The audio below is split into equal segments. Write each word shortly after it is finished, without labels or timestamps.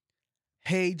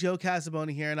Hey, Joe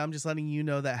Casabona here, and I'm just letting you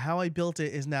know that How I Built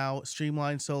It is now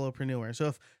Streamlined Solopreneur. So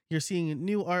if you're seeing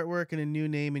new artwork and a new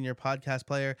name in your podcast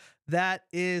player, that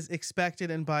is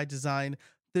expected and by design.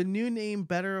 The new name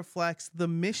better reflects the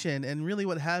mission and really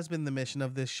what has been the mission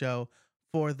of this show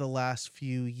for the last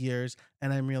few years,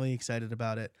 and I'm really excited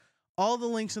about it. All the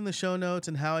links in the show notes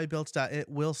and howibuilt.it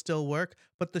will still work,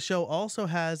 but the show also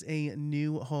has a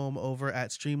new home over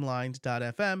at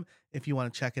streamlined.fm if you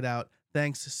want to check it out.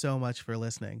 Thanks so much for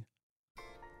listening.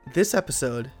 This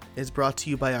episode is brought to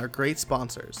you by our great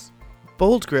sponsors.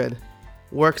 BoldGrid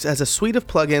works as a suite of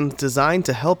plugins designed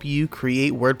to help you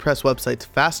create WordPress websites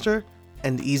faster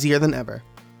and easier than ever.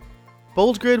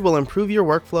 BoldGrid will improve your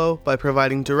workflow by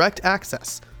providing direct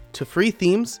access to free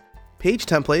themes, page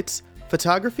templates,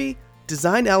 photography,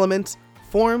 design elements,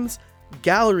 forms,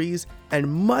 galleries, and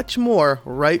much more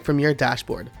right from your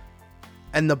dashboard.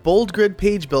 And the BoldGrid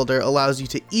page builder allows you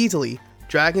to easily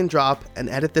drag and drop and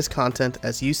edit this content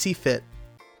as you see fit,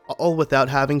 all without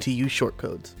having to use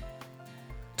shortcodes.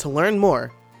 To learn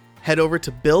more, head over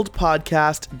to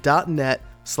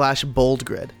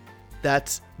buildpodcast.net/BoldGrid.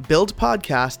 That's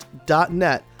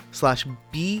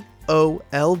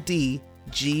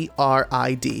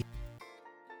buildpodcast.net/BoldGrid.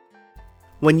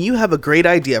 When you have a great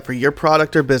idea for your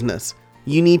product or business,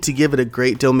 you need to give it a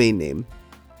great domain name.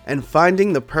 And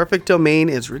finding the perfect domain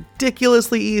is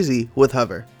ridiculously easy with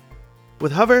Hover.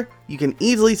 With Hover, you can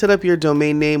easily set up your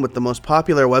domain name with the most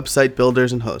popular website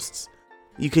builders and hosts.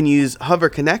 You can use Hover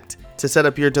Connect to set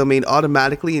up your domain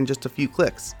automatically in just a few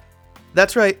clicks.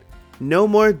 That's right, no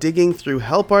more digging through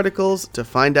help articles to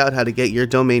find out how to get your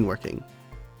domain working.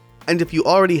 And if you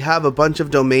already have a bunch of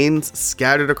domains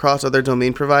scattered across other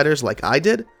domain providers like I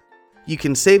did, you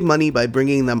can save money by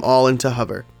bringing them all into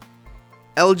Hover.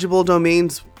 Eligible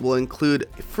domains will include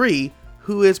free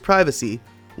Whois Privacy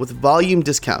with volume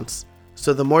discounts.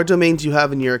 So the more domains you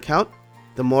have in your account,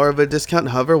 the more of a discount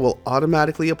Hover will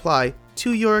automatically apply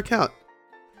to your account.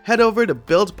 Head over to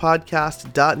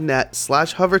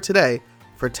buildpodcast.net/Hover today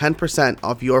for 10%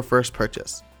 off your first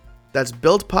purchase. That's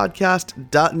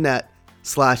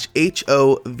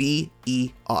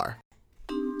buildpodcast.net/HOVER.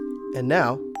 And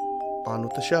now, on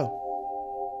with the show.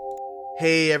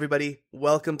 Hey everybody,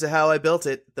 welcome to How I Built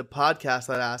It, the podcast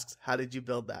that asks, how did you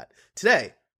build that?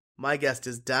 Today, my guest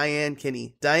is Diane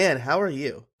Kinney. Diane, how are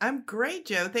you? I'm great,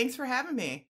 Joe. Thanks for having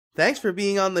me. Thanks for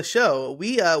being on the show.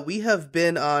 We have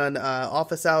been on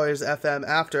Office Hours FM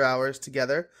After Hours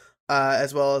together,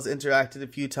 as well as interacted a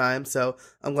few times, so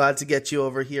I'm glad to get you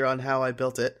over here on How I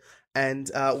Built It. And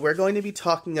we're going to be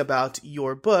talking about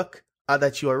your book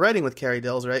that you are writing with Carrie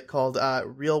Dills, right, called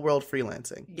Real World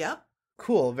Freelancing. Yep.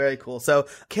 Cool, very cool. So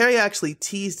Carrie actually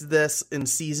teased this in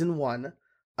season 1.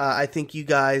 I think we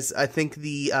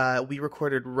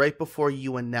recorded right before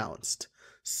you announced.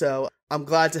 So I'm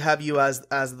glad to have you as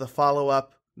the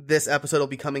follow-up. This episode will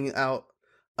be coming out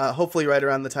hopefully right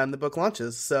around the time the book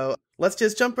launches. So let's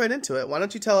just jump right into it. Why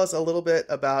don't you tell us a little bit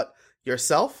about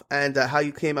yourself and how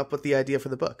you came up with the idea for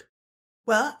the book?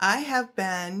 Well, I have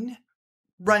been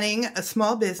running a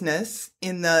small business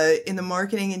in the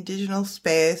marketing and digital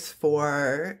space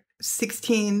for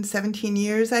 16, 17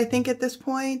 years, I think, at this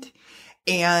point.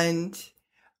 And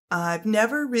I've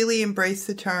never really embraced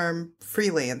the term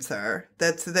freelancer.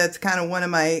 That's kind of one of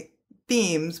my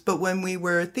themes. But when we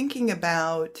were thinking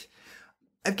about,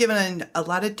 I've given a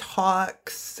lot of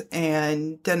talks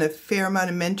and done a fair amount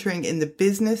of mentoring in the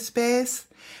business space.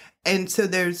 And so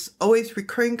there's always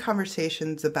recurring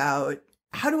conversations about,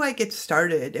 how do I get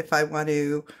started if I want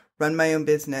to run my own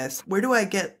business? Where do I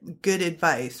get good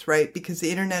advice, right? Because the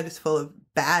internet is full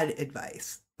of bad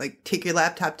advice. Like, take your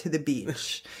laptop to the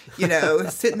beach,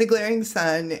 sit in the glaring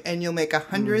sun, and you'll make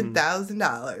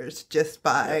 $100,000 just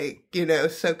by,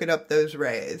 soaking up those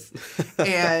rays.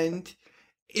 And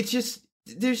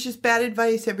there's just bad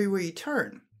advice everywhere you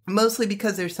turn. Mostly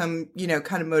because there's some,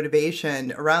 kind of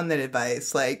motivation around that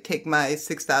advice, like take my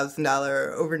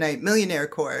 $6,000 overnight millionaire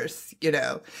course,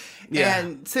 Yeah.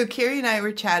 And so Carrie and I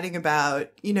were chatting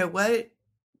about, what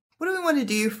do we want to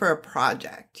do for a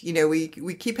project?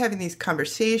 We keep having these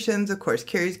conversations. Of course,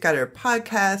 Carrie's got her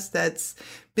podcast that's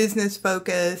business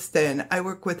focused, and I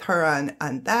work with her on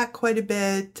that quite a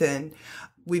bit. And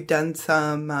we've done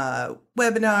some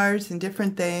webinars and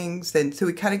different things. And so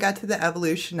we kind of got to the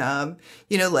evolution of,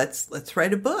 let's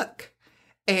write a book.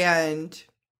 And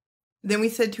then we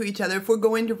said to each other, if we're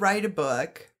going to write a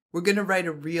book, we're going to write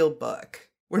a real book.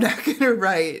 We're not going to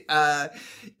write,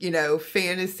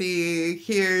 fantasy.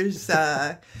 Here's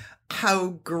how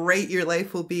great your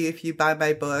life will be if you buy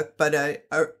my book, but a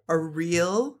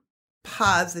real,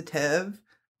 positive,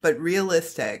 but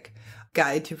realistic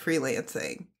guide to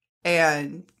freelancing.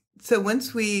 And so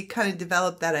once we kind of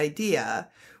developed that idea,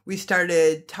 we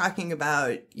started talking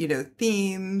about,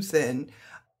 themes, and,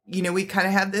 we kind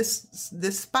of have this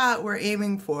spot we're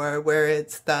aiming for where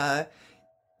it's the,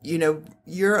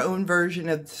 your own version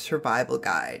of the survival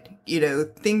guide,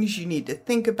 things you need to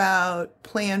think about,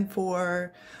 plan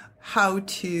for, how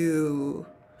to,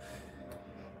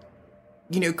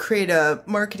 create a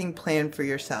marketing plan for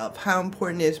yourself, how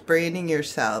important is branding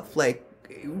yourself, like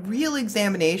real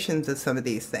examinations of some of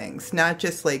these things, not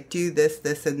just like do this,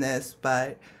 this, and this,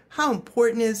 but how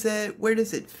important is it? Where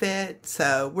does it fit?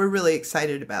 So we're really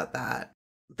excited about that.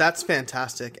 That's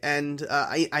fantastic. And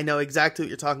I know exactly what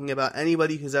you're talking about.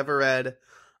 Anybody who's ever read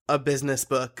a business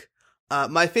book,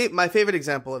 my favorite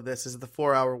example of this is the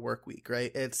 4-Hour Work Week,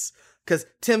 right? It's because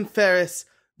Tim Ferriss,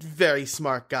 very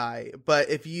smart guy, but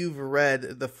if you've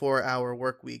read the 4-Hour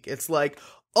Work Week, it's like,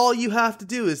 all you have to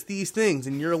do is these things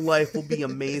and your life will be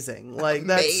amazing. Like,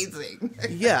 that's amazing.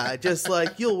 Yeah, just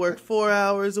like you'll work 4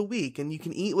 hours a week and you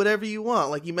can eat whatever you want.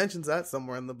 Like, he mentions that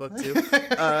somewhere in the book too.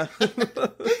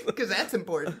 Because that's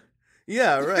important.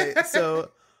 Yeah, right.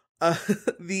 So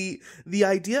the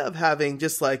idea of having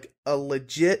just like a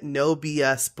legit no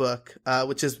BS book,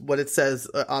 which is what it says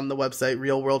on the website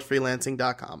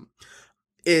realworldfreelancing.com,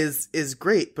 is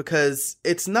great, because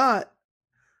it's not,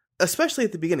 especially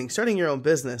at the beginning, starting your own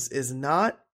business is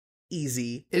not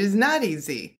easy. It is not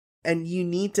easy. And you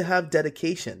need to have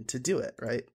dedication to do it,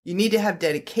 right? You need to have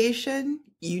dedication.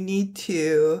 You need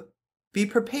to be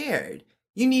prepared.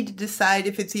 You need to decide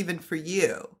if it's even for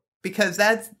you, because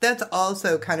that's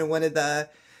also kind of one of the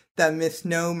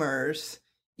misnomers,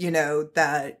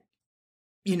 that,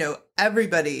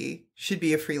 everybody should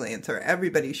be a freelancer.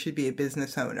 Everybody should be a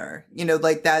business owner.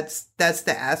 Like that's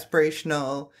the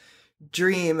aspirational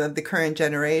dream of the current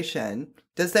generation.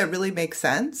 Does that really make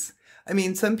sense? I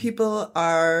mean, some people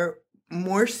are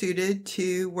more suited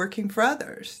to working for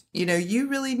others. You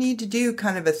really need to do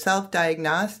kind of a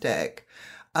self-diagnostic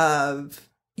of,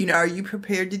 are you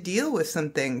prepared to deal with some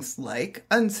things like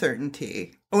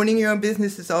uncertainty? Owning your own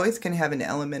business is always going to have an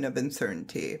element of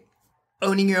uncertainty.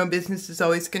 Owning your own business is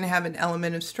always going to have an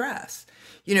element of stress.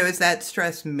 Is that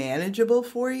stress manageable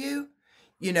for you?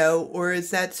 Or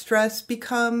is that stress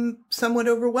become somewhat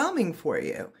overwhelming for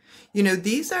you?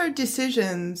 These are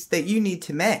decisions that you need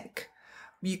to make.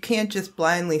 You can't just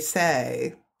blindly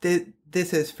say that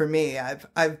this is for me.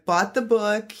 I've bought the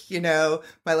book,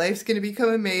 my life's going to become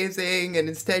amazing. And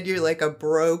instead you're like a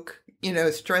broke,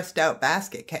 stressed out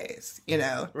basket case,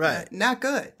 Right. Not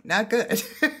good.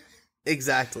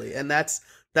 Exactly. And that's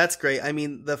great. I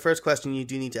mean, the first question you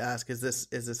do need to ask is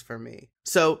this for me?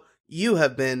 So you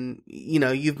have been,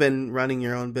 you've been running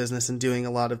your own business and doing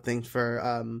a lot of things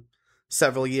for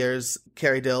several years.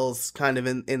 Carrie Dill's kind of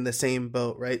in the same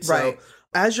boat, right? Right. So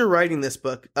as you're writing this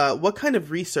book, what kind of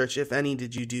research, if any,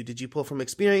 did you do? Did you pull from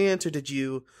experience, or did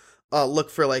you look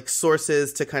for like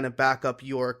sources to kind of back up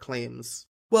your claims?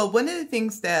 Well, one of the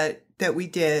things that we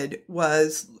did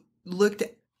was looked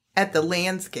at the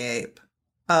landscape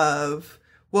of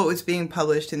what was being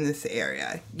published in this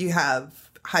area. You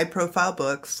have high-profile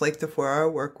books like the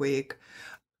 4-Hour Work Week.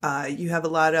 You have a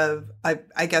lot of,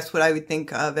 I guess, what I would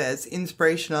think of as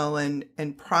inspirational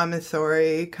and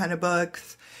promissory kind of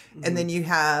books. Mm-hmm. And then you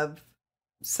have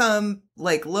some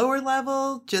like lower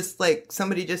level, just like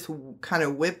somebody just kind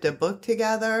of whipped a book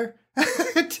together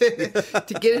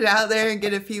to get it out there and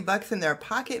get a few bucks in their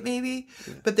pocket maybe.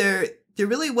 Yeah. But there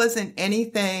really wasn't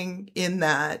anything in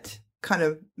that kind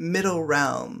of middle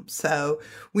realm. So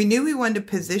we knew we wanted to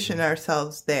position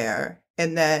ourselves there.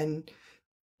 And then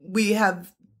we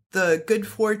have the good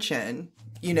fortune,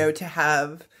 to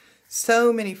have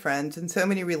so many friends and so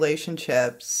many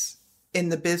relationships in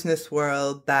the business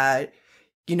world that,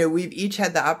 we've each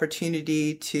had the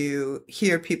opportunity to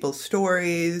hear people's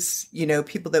stories,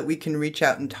 people that we can reach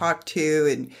out and talk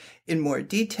to in more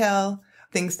detail,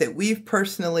 things that we've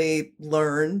personally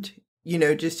learned,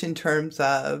 just in terms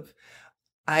of,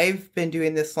 I've been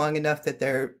doing this long enough that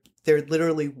there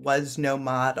literally was no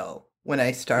model when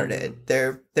I started.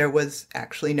 Mm-hmm. There was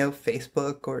actually no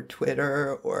Facebook or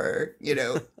Twitter or,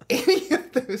 any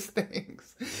of those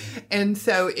things. And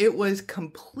so it was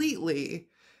completely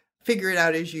figure it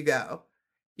out as you go.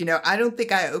 I don't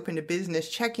think I opened a business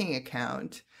checking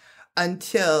account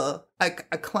until a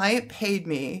client paid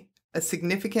me a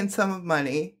significant sum of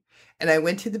money, and I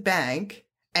went to the bank,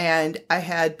 and I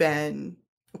had been,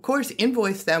 of course,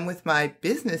 invoiced them with my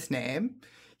business name,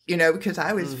 because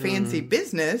I was fancy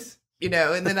business, and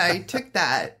then I took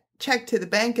that check to the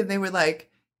bank, and they were like,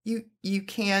 you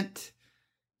can't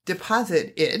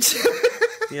deposit it.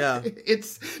 Yeah.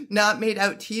 It's not made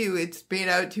out to you. It's made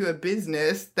out to a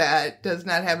business that does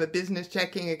not have a business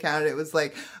checking account. It was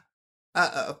like,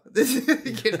 uh-oh, this,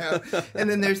 and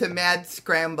then there's a mad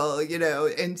scramble,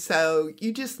 and so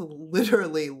you just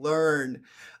literally learn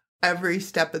every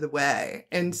step of the way.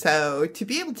 And so to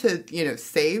be able to,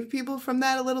 save people from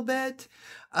that a little bit,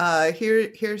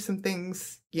 here's some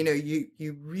things,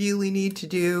 you really need to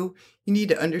do. You need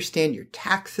to understand your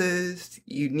taxes.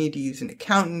 You need to use an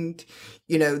accountant.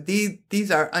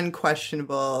 These are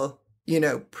unquestionable,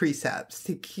 precepts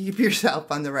to keep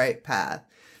yourself on the right path.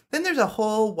 Then there's a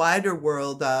whole wider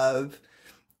world of,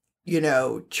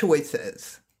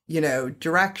 choices,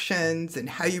 directions and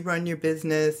how you run your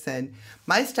business. And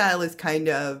my style is kind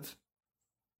of,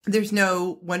 there's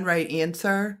no one right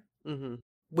answer. Mm-hmm.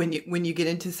 When you get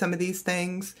into some of these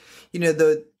things,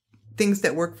 the things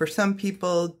that work for some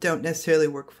people don't necessarily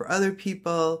work for other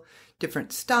people,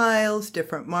 different styles,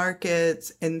 different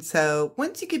markets. And so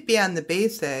once you get beyond the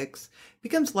basics, it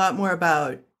becomes a lot more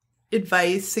about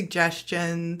advice,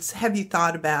 suggestions, have you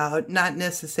thought about, not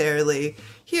necessarily,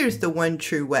 here's the one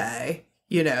true way,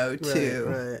 to...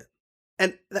 Right.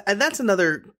 And that's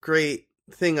another great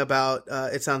thing about,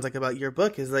 it sounds like, about your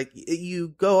book is like,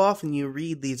 you go off and you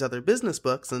read these other business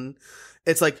books and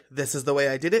it's like, this is the way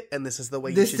I did it and this is the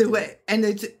way you should do it. And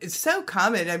it's so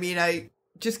common. I mean, I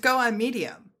just go on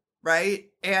Medium, right?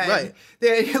 And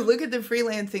look at the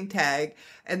freelancing tag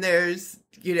and there's,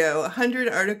 100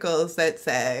 articles that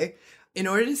say, in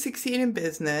order to succeed in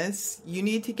business, you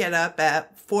need to get up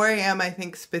at 4 a.m., I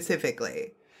think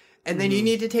specifically. And then you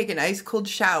need to take an ice cold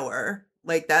shower.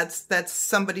 Like that's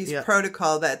somebody's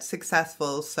protocol that's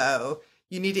successful. So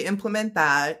you need to implement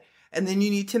that. And then you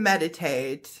need to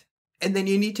meditate. And then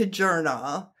you need to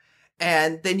journal.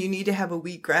 And then you need to have a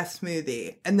wheatgrass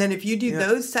smoothie. And then if you do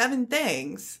those 7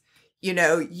 things,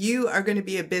 you are going to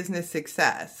be a business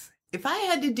success. If I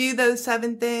had to do those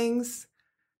 7 things,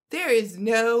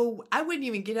 I wouldn't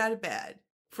even get out of bed,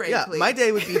 frankly. Yeah, my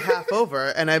day would be half over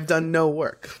and I've done no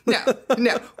work.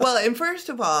 No. Well, and first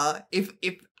of all, if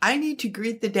I need to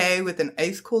greet the day with an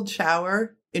ice cold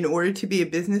shower in order to be a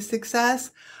business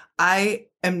success, I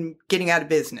am getting out of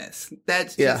business.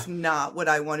 That's just not what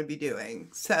I want to be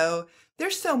doing. So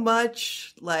there's so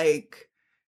much like,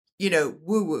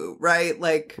 woo-woo, right?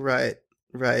 Like, right.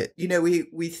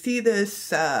 We see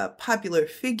this popular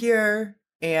figure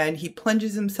and he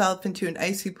plunges himself into an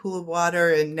icy pool of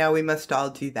water and now we must all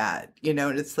do that, and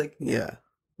it's like,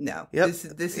 no, this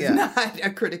is not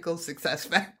a critical success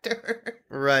factor.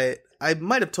 Right. I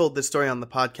might have told this story on the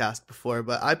podcast before,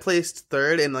 but I placed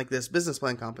 3rd in like this business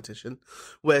plan competition,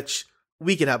 which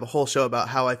we could have a whole show about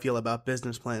how I feel about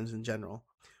business plans in general.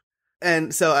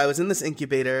 And so I was in this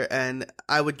incubator and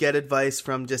I would get advice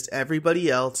from just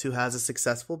everybody else who has a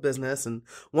successful business. And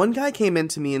one guy came in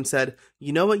to me and said,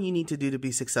 you know what you need to do to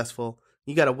be successful?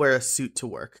 You got to wear a suit to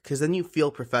work because then you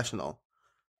feel professional.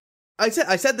 I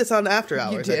said this on After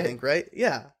Hours, I think, right?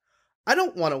 Yeah. I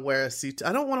don't want to wear a suit.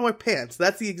 I don't want to wear pants.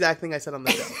 That's the exact thing I said on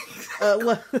the show. I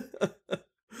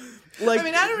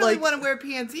don't really want to wear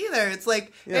pants either. It's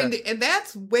like, and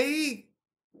that's way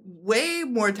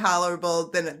more tolerable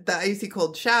than the icy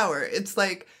cold shower. It's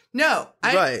like, no,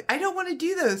 I don't want to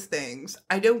do those things.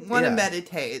 I don't want to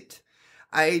meditate.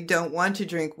 I don't want to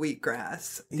drink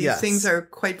wheatgrass. These things are,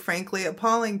 quite frankly,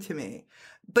 appalling to me.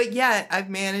 But yet I've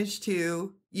managed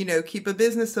to, keep a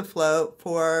business afloat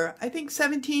for, I think,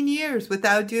 17 years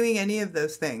without doing any of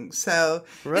those things. So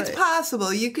it's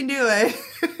possible. You can do it.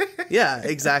 Yeah,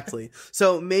 exactly.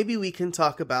 So maybe we can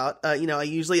talk about, I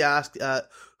usually ask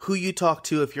who you talk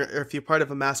to if you're part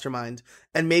of a mastermind.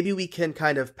 And maybe we can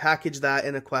kind of package that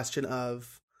in a question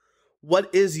of,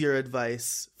 what is your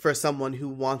advice for someone who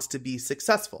wants to be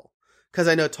successful? Because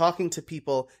I know talking to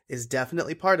people is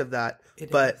definitely part of that.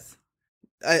 But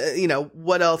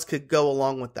what else could go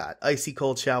along with that? Icy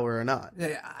cold shower or not?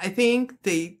 I think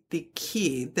the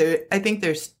key there. I think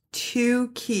there's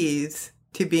 2 keys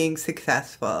to being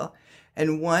successful,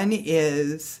 and one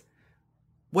is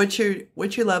what's your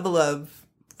level of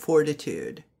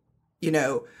fortitude,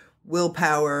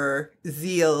 willpower,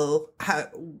 zeal,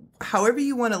 however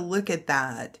you want to look at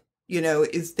that.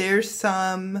 Is there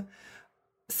something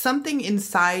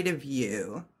inside of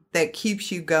you that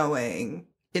keeps you going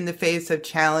in the face of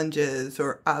challenges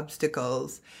or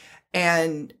obstacles?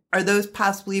 And are those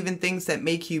possibly even things that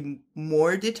make you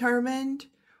more determined?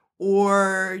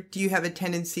 Or do you have a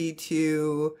tendency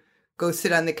to go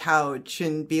sit on the couch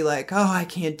and be like, oh, I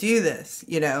can't do this?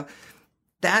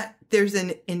 That there's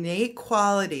an innate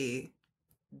quality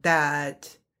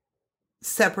that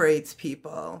separates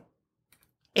people.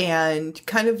 And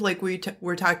kind of like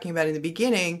we're talking about in the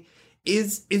beginning,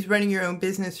 is running your own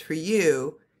business for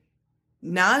you?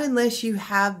 Not unless you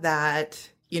have that,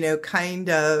 kind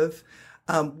of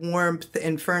warmth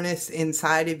and furnace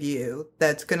inside of you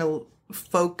that's going to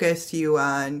focus you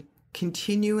on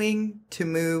continuing to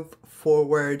move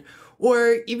forward.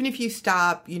 Or even if you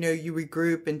stop, you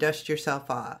regroup and dust yourself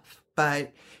off.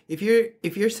 But if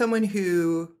you're someone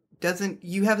who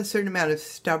you have a certain amount of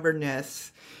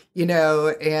stubbornness,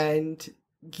 and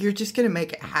you're just going to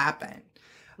make it happen.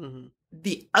 Mm-hmm.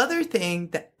 The other thing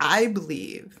that I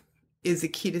believe is the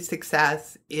key to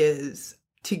success is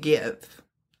to give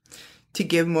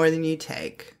more than you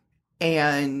take.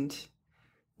 And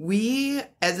we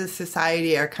as a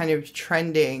society are kind of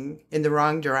trending in the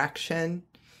wrong direction,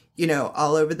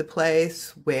 all over the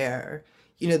place where,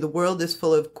 the world is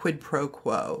full of quid pro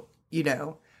quo,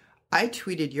 I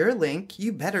tweeted your link,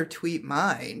 you better tweet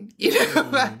mine.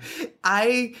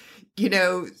 Mm-hmm.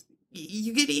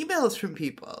 You get emails from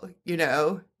people,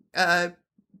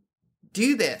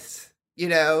 do this,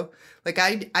 like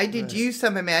I did right. You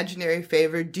some imaginary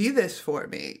favor, do this for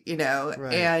me,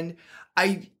 right. And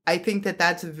I think that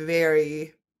that's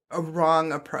a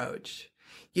wrong approach.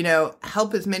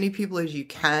 Help as many people as you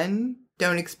can.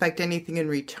 Don't expect anything in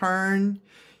return.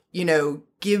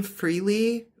 Give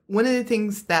freely. One of the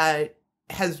things that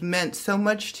has meant so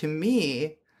much to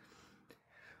me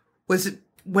was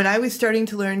when I was starting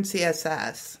to learn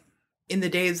CSS in the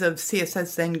days of CSS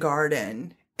Zen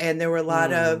Garden, and there were a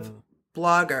lot of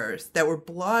bloggers that were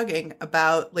blogging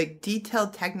about like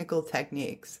detailed technical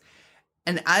techniques.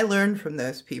 And I learned from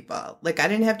those people. Like, I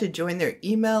didn't have to join their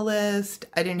email list.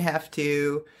 I didn't have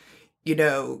to,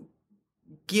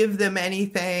 give them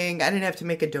anything. I didn't have to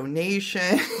make a donation.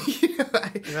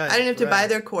 I didn't have to buy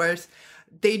their course.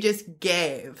 They just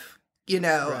gave,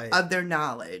 of their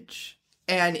knowledge.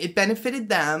 And it benefited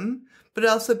them, but it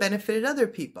also benefited other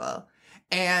people.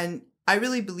 And I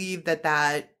really believe that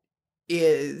that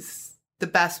is the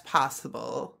best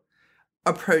possible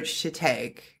approach to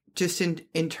take, just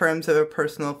in terms of a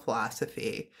personal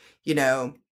philosophy.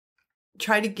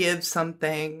 Try to give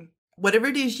something, whatever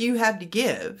it is you have to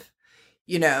give.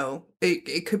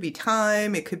 It could be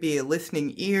time, it could be a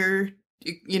listening ear,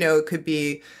 it could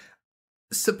be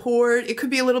support, it could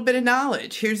be a little bit of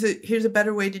knowledge. Here's a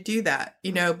better way to do that,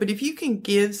 but if you can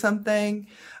give something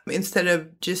instead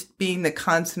of just being the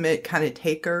consummate kind of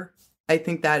taker, I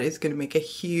think that is going to make a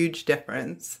huge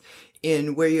difference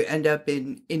in where you end up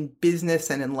in business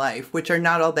and in life, which are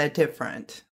not all that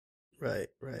different. Right.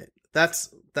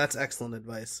 That's excellent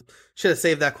advice. Should have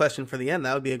saved that question for the end.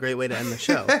 That would be a great way to end the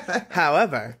show.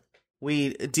 However, we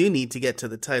do need to get to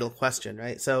the title question,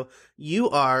 right? So you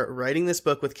are writing this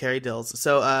book with Carrie Dills.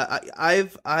 So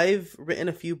I've written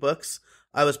a few books.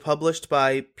 I was published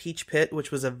by Peach Pit,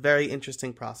 which was a very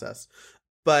interesting process.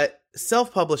 But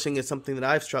self-publishing is something that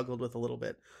I've struggled with a little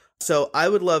bit. So I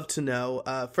would love to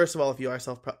know, first of all, if you are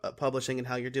self-publishing and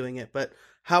how you're doing it, but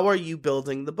how are you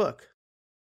building the book?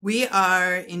 We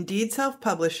are indeed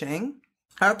self-publishing.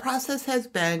 Our process has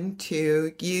been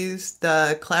to use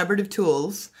the collaborative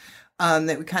tools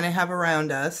that we kind of have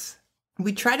around us.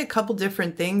 We tried a couple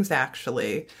different things,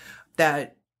 actually,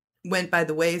 that went by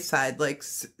the wayside, like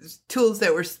tools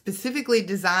that were specifically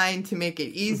designed to make it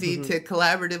easy to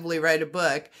collaboratively write a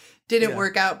book. Didn't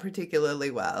work out particularly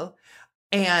well.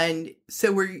 And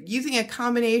so we're using a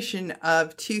combination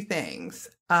of two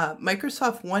things.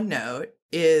 Microsoft OneNote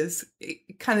is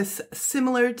kind of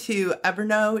similar to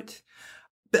Evernote,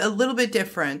 but a little bit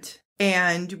different.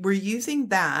 And we're using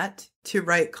that to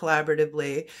write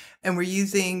collaboratively, and we're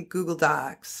using Google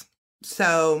Docs.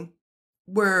 So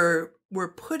we're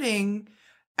putting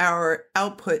our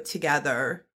output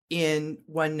together in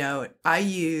OneNote. I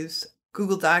use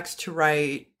Google Docs to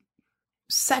write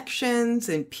sections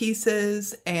and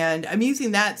pieces, and I'm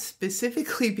using that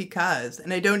specifically because,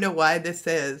 and I don't know why this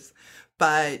is,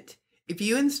 but if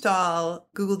you install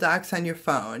Google Docs on your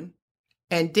phone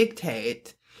and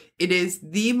dictate, it is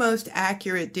the most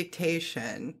accurate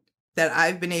dictation that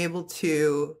I've been able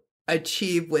to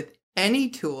achieve with any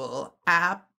tool,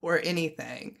 app, or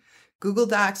anything. Google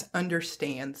Docs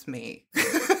understands me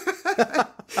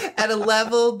at a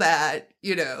level that,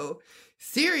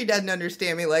 Siri doesn't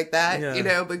understand me like that,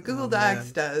 but Google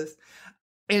Docs does.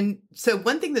 And so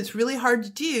one thing that's really hard to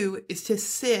do is to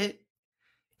sit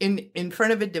in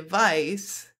front of a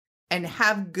device and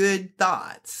have good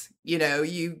thoughts.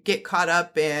 You get caught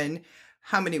up in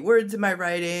how many words am I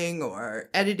writing or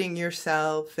editing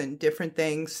yourself and different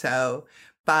things. So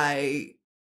by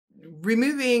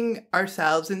removing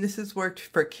ourselves, and this has worked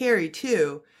for Carrie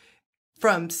too,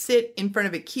 from sit in front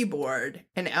of a keyboard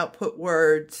and output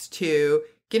words to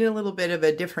get in a little bit of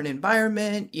a different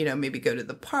environment, maybe go to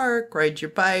the park, ride your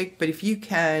bike. But if you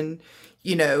can,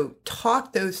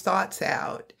 talk those thoughts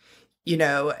out,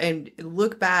 and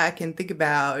look back and think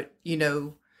about,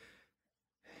 I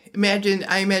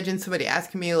imagine somebody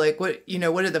asking me like, what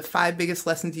are the 5 biggest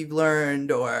lessons you've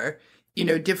learned, or,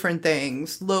 different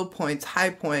things, low points,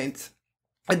 high points,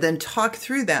 and then talk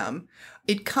through them.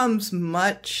 It comes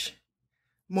much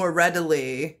more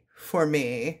readily for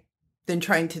me than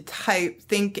trying to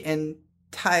think and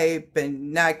type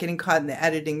and not getting caught in the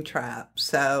editing trap.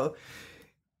 So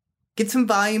get some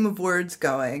volume of words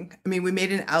going. I mean, we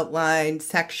made an outline,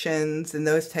 sections, and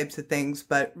those types of things,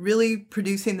 but really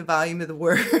producing the volume of the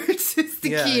words is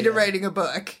the key to writing a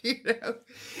book,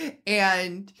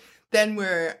 And then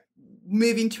we're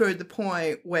moving toward the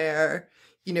point where,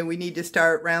 we need to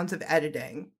start rounds of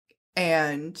editing.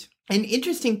 And an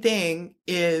interesting thing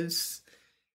is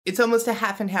it's almost a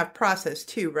half and half process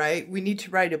too, right? We need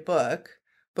to write a book,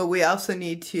 but we also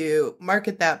need to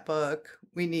market that book.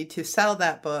 We need to sell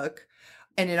that book.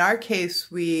 And in our case,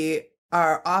 we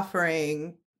are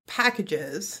offering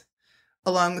packages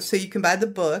so you can buy the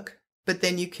book, but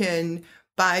then you can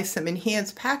buy some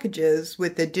enhanced packages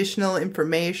with additional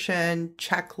information,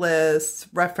 checklists,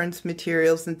 reference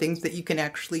materials, and things that you can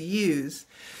actually use.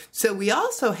 So we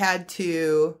also had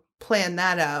to plan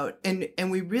that out.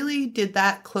 And we really did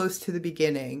that close to the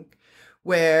beginning,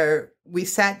 where we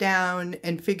sat down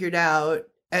and figured out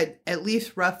at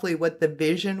least roughly what the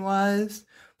vision was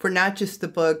for not just the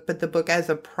book, but the book as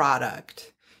a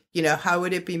product. How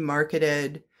would it be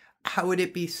marketed? How would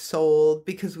it be sold?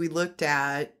 Because we looked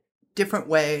at different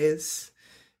ways,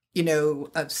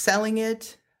 of selling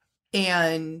it.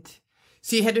 And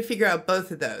so you had to figure out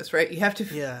both of those, right? You have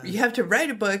to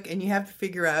write a book, and you have to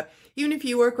figure out, even if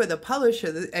you work with a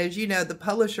publisher, as you know, the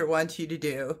publisher wants you to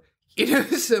do,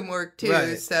 some work too.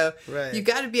 Right. So you've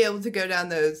got to be able to go down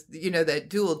those, that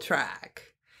dual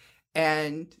track.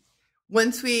 And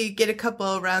once we get a couple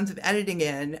of rounds of editing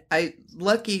in,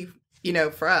 lucky,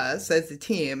 for us as a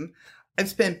team, I've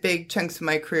spent big chunks of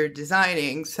my career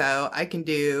designing, so I can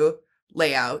do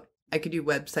layout. I can do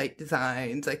website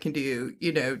designs. I can do,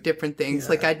 different things.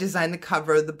 Like I designed the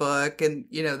cover of the book and,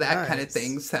 that kind of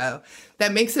thing. So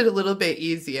that makes it a little bit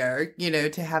easier,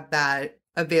 to have that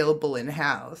available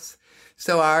in-house.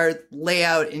 So our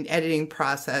layout and editing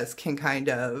process can kind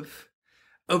of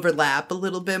overlap a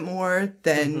little bit more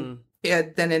than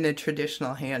in a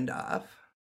traditional handoff.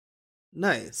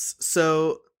 Nice.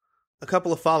 So a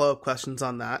couple of follow-up questions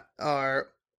on that are,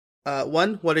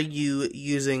 one, what are you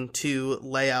using to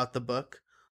lay out the book?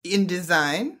 In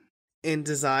design.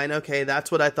 Okay,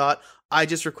 that's what I thought. I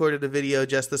just recorded a video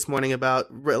just this morning about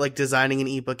designing an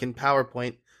ebook in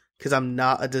PowerPoint, because I'm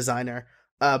not a designer,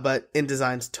 but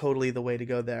InDesign's totally the way to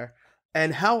go there.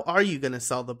 And how are you going to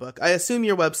sell the book? I assume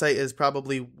your website is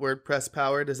probably WordPress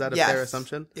powered. Is that a fair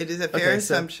assumption? It is a fair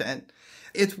assumption.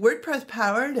 It's WordPress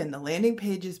powered, and the landing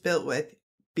page is built with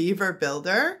Beaver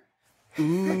Builder.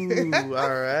 Ooh,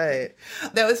 all right.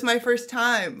 That was my first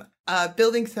time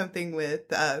building something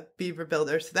with Beaver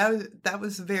Builder. So that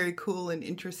was a very cool and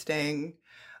interesting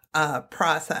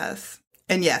process.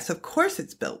 And yes, of course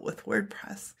it's built with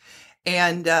WordPress.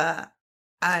 And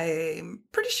I'm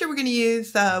pretty sure we're going to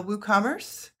use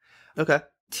WooCommerce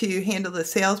to handle the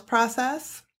sales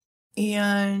process.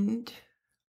 And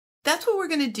that's what we're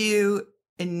going to do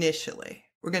initially.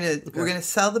 We're going to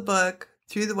sell the book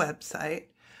through the website.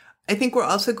 I think we're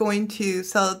also going to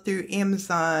sell it through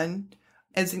Amazon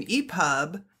as an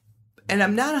EPUB, and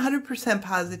I'm not 100%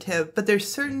 positive, but there's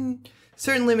certain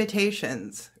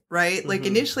limitations, right? Like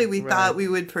initially we thought we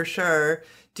would for sure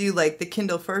do like the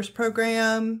Kindle First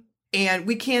program, and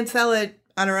we can't sell it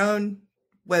on our own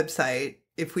website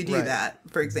if we do that,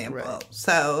 for example. Right.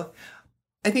 So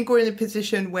I think we're in a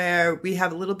position where we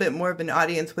have a little bit more of an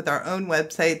audience with our own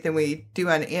website than we do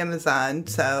on Amazon.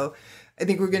 So I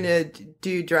think we're going to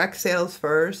do direct sales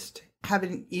first, have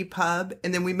an EPUB,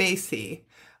 and then we may see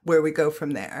where we go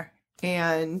from there.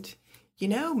 And,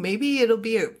 maybe it'll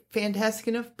be a fantastic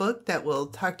enough book that we'll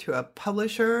talk to a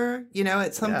publisher,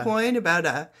 at some point about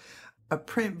a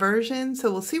print version.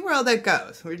 So we'll see where all that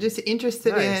goes. We're just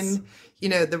interested in,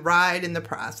 the ride and the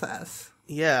process.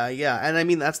 Yeah. And I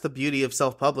mean, that's the beauty of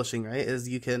self-publishing, right? Is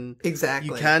you can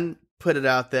put it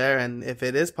out there, and if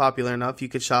it is popular enough, you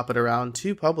could shop it around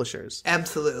to publishers.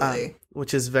 Absolutely.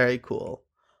 Which is very cool.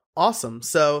 Awesome.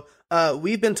 So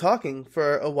we've been talking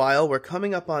for a while. We're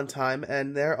coming up on time,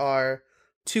 and there are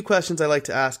 2 questions I like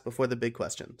to ask before the big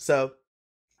question. So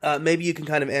maybe you can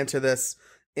kind of answer this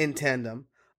in tandem.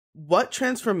 What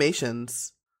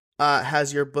transformations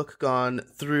has your book gone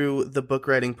through the book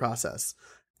writing process?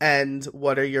 And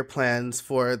what are your plans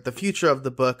for the future of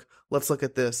the book? Let's look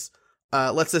at this.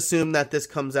 Let's assume that this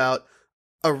comes out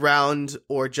around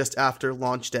or just after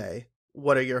launch day.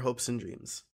 What are your hopes and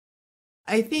dreams?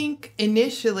 I think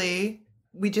initially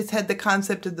we just had the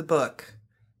concept of the book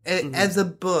as a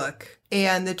book,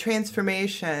 and the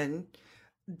transformation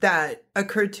that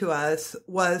occurred to us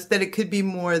was that it could be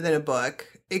more than a book.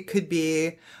 It could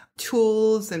be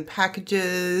tools and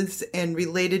packages and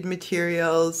related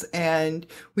materials, and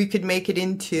we could make it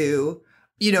into,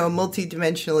 a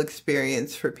multi-dimensional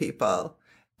experience for people.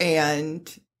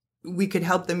 And we could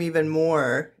help them even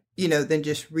more, than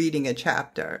just reading a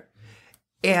chapter.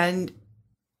 And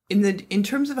in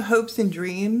terms of hopes and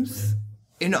dreams,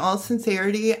 in all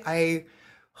sincerity, I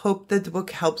hope that the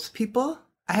book helps people.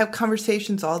 I have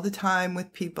conversations all the time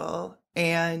with people,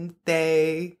 and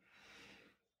they're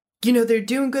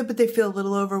doing good, but they feel a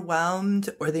little overwhelmed,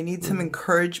 or they need some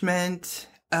encouragement.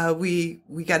 We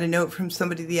got a note from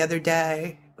somebody the other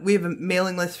day. We have a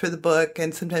mailing list for the book,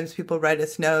 and sometimes people write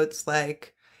us notes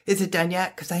like, "Is it done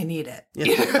yet? Because I need it."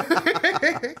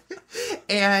 Yeah.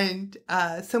 And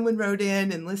someone wrote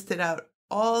in and listed out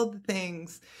all the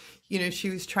things, she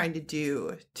was trying to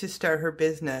do to start her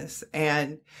business.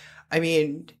 And I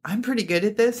mean, I'm pretty good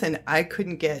at this, and I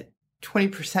couldn't get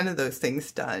 20% of those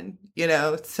things done,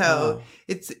 So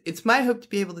it's my hope to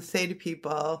be able to say to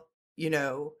people, you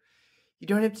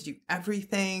don't have to do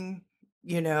everything,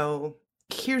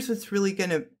 here's what's really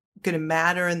gonna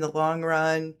matter in the long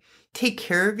run. Take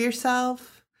care of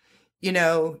yourself,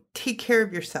 take care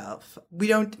of yourself. We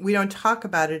don't talk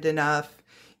about it enough,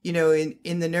 in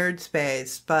the nerd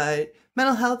space, but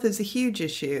mental health is a huge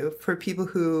issue for people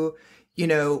who,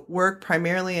 work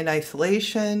primarily in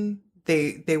isolation.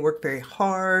 They work very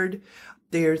hard.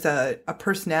 There's a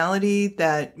personality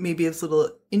that maybe is a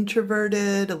little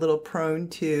introverted, a little prone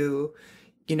to,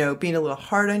 being a little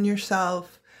hard on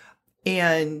yourself.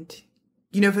 And,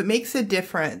 if it makes a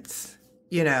difference,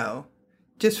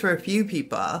 just for a few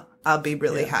people, I'll be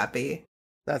really happy.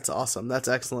 That's awesome. That's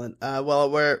excellent.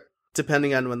 Well, we're,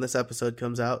 depending on when this episode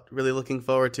comes out, really looking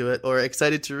forward to it, or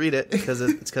excited to read it because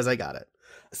it's because I got it.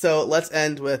 So let's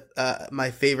end with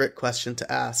my favorite question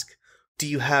to ask. Do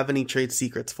you have any trade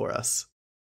secrets for us?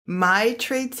 My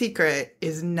trade secret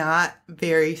is not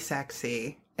very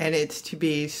sexy, and it's to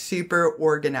be super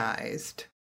organized.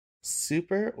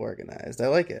 Super organized. I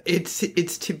like it.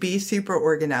 It's to be super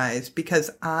organized because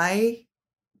I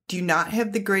do not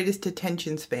have the greatest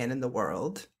attention span in the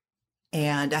world.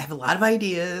 And I have a lot of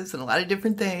ideas and a lot of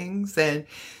different things. And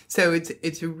so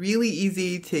it's really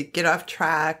easy to get off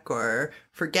track or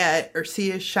forget or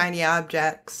see a shiny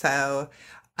object. So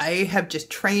I have just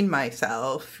trained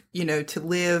myself, to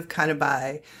live kind of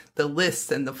by the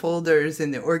lists and the folders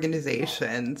and the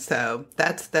organization. So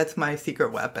that's my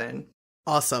secret weapon.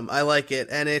 Awesome. I like it.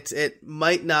 And it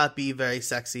might not be very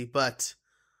sexy, but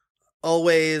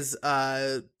always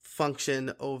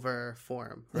function over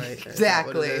form, right?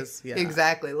 Exactly. Yeah.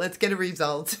 Exactly. Let's get a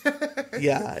result.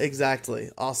 Yeah,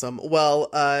 exactly. Awesome. Well,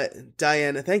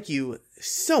 Diane, thank you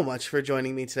so much for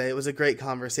joining me today. It was a great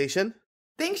conversation.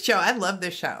 Thanks, Joe. I love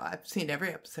this show. I've seen every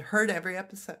episode, heard every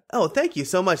episode. Oh, thank you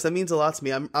so much. That means a lot to me.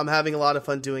 I'm having a lot of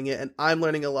fun doing it, and I'm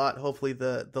learning a lot. Hopefully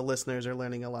the listeners are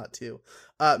learning a lot too.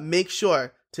 Make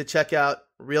sure to check out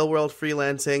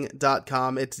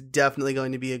realworldfreelancing.com. It's definitely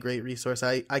going to be a great resource.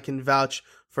 I can vouch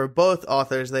for both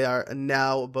authors. They are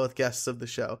now both guests of the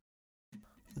show.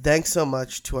 Thanks so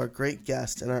much to our great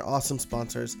guests and our awesome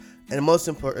sponsors, and most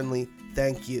importantly,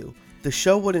 thank you. The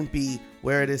show wouldn't be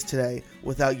where it is today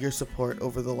without your support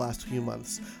over the last few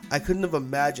months. I couldn't have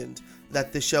imagined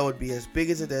that this show would be as big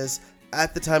as it is.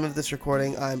 At the time of this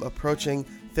recording, I'm approaching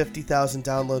 50,000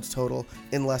 downloads total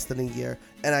in less than a year,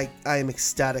 and I am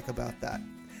ecstatic about that.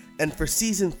 And for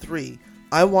Season 3,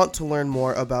 I want to learn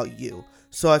more about you.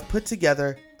 So I've put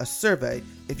together a survey.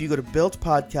 If you go to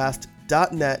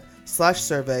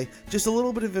buildpodcast.net/survey, just a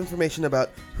little bit of information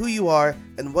about who you are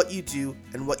and what you do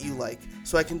and what you like,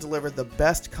 so I can deliver the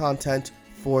best content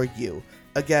for you.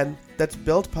 Again, that's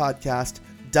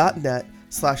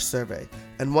buildpodcast.net/survey.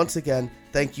 And once again,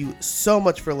 thank you so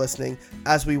much for listening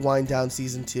as we wind down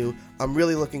Season 2. I'm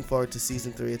really looking forward to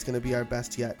Season 3. It's going to be our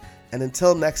best yet. And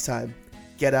until next time,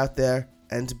 get out there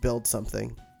and build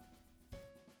something.